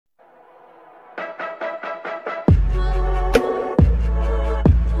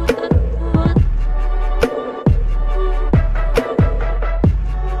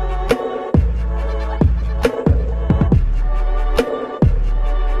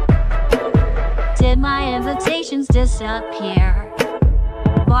my invitations disappear.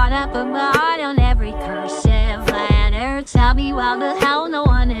 Bought up a lot on every cursive letter. Tell me why the hell no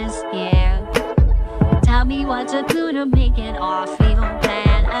one is here. Tell me what to do to make it all feel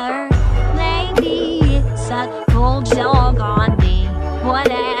better. Maybe it's a cold joke on me.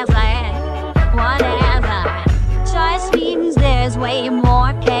 Whatever, whatever. Just means there's way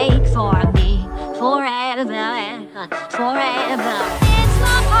more cake for me. Forever, forever. It's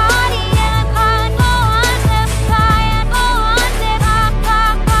my party and I go on to fly and go on to pop,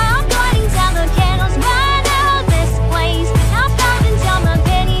 pop, pop. I'm going till the candles burn out this place. I'm counting till the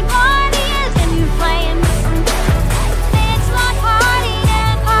pity party is in new flames. It's my party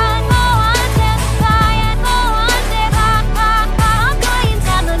and I go on to fly and go on to pop, pop, pop. I'm going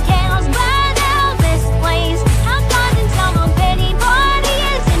till the candles burn out this place. I'm counting till the pity party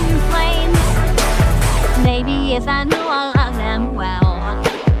is in new flames. Maybe if I knew all of them well,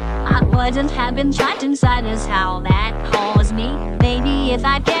 I wouldn't have been trapped inside this hell that holds me. Maybe if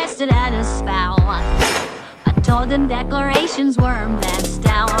I guessed it at a spell, I told them declarations were messed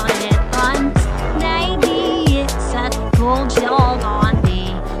down at once. Maybe it's a cool joke on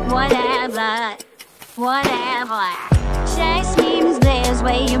me. Whatever, whatever. Just means there's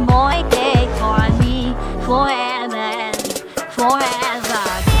way more cake for me. Forever, forever.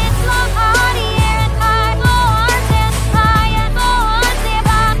 It's my party and I go on to fly and go on to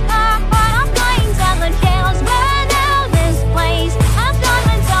pop, pop, pop. I'm going till the candles burn out this place. I'm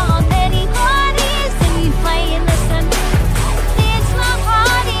going till the pity parties to be playing. Listen, it's my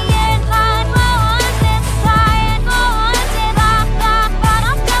party and I go on to fly and go on to pop, pop, pop.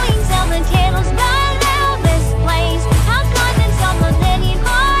 I'm going till the candles burn out this place. I'm going till the pity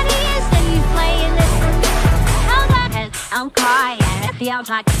parties to be playing. Listen, I'm crying, it feels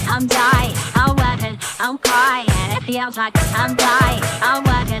like I'm dying. I'm working, I'm crying, it feels like I'm dying. I'm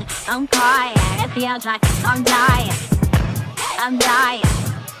working, I'm crying, it feels like I'm dying. I'm dying,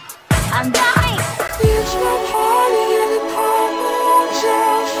 I'm dying. It's my party and the party won't.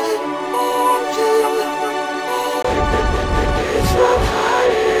 It's my